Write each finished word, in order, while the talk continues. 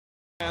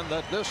And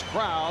that this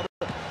crowd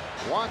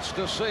wants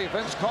to see.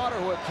 Vince Carter,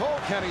 who had told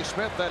Kenny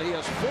Smith that he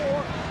has 4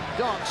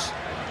 dunks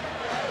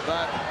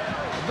that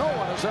no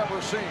one has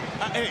ever seen.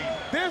 Hey,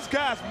 there's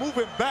guys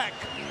moving back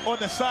on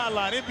the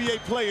sideline, NBA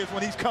players,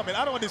 when he's coming.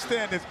 I don't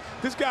understand this.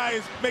 This guy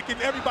is making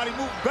everybody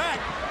move back,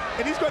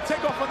 and he's going to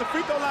take off on the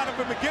free throw line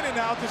from the beginning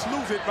now. I'll just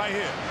lose it right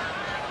here.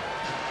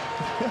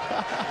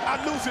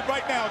 I lose it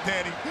right now,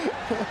 Danny.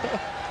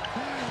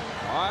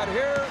 All right,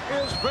 here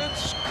is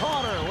Vince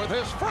Carter with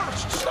his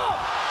first stop.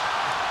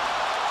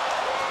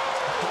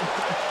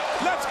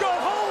 Let's go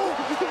home.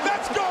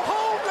 Let's go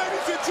home,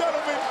 ladies and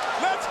gentlemen.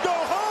 Let's go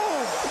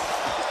home.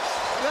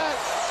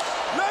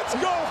 Let's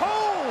go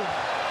home.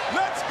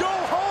 Let's go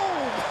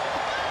home.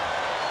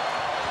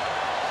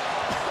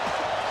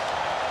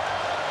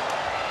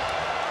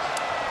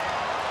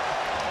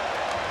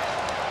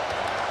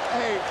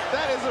 Hey,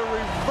 that is a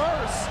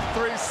reverse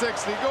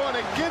 360 going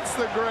against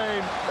the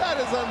grain. That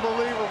is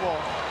unbelievable.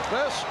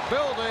 This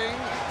building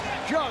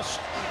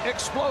just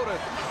exploded.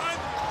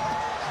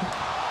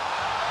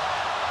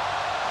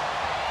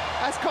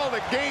 That's called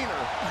a gainer.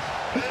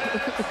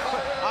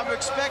 I'm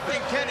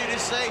expecting Kenny to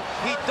say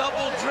he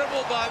double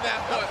dribbled on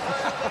that one.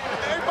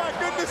 Hey, my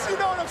goodness, you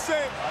know what I'm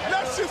saying?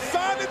 Let's just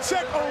sign the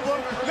check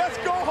over. Let's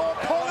go home,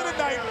 call it a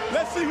night.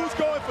 Let's see who's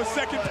going for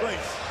second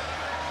place.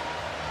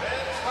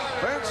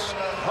 Vince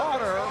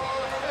Carter,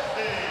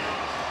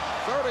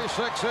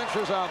 36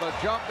 inches on the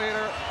jump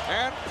meter,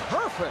 and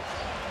perfect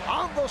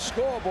on the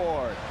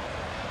scoreboard.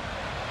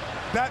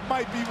 That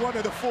might be one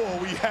of the 4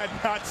 we had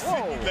not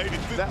seen, ladies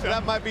and gentlemen.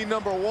 That might be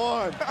number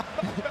 1.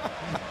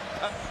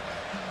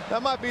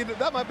 that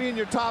might be in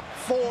your top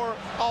 4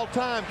 all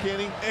time,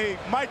 Kenny. Hey,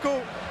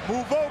 Michael,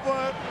 move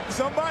over.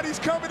 Somebody's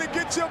coming to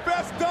get your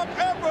best dunk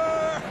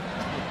ever.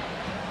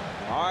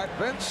 All right,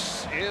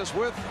 Vince is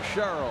with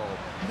Cheryl.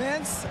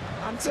 Vince,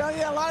 I'm telling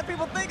you, a lot of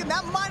people thinking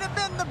that might have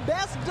been the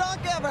best dunk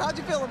ever. How'd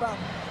you feel about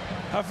it?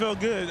 I feel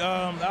good.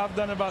 I've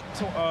done it about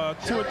 2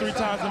 or 3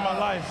 times in my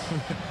life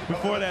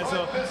before that,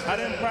 so I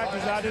didn't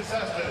practice.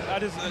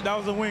 That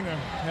was a winger.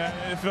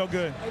 It felt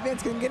good. Hey,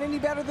 Vince, can it get any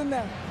better than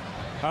that?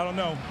 I don't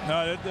know.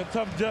 They're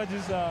tough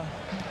judges, but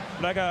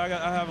I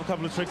have a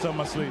couple of tricks on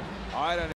my sleeve. All right.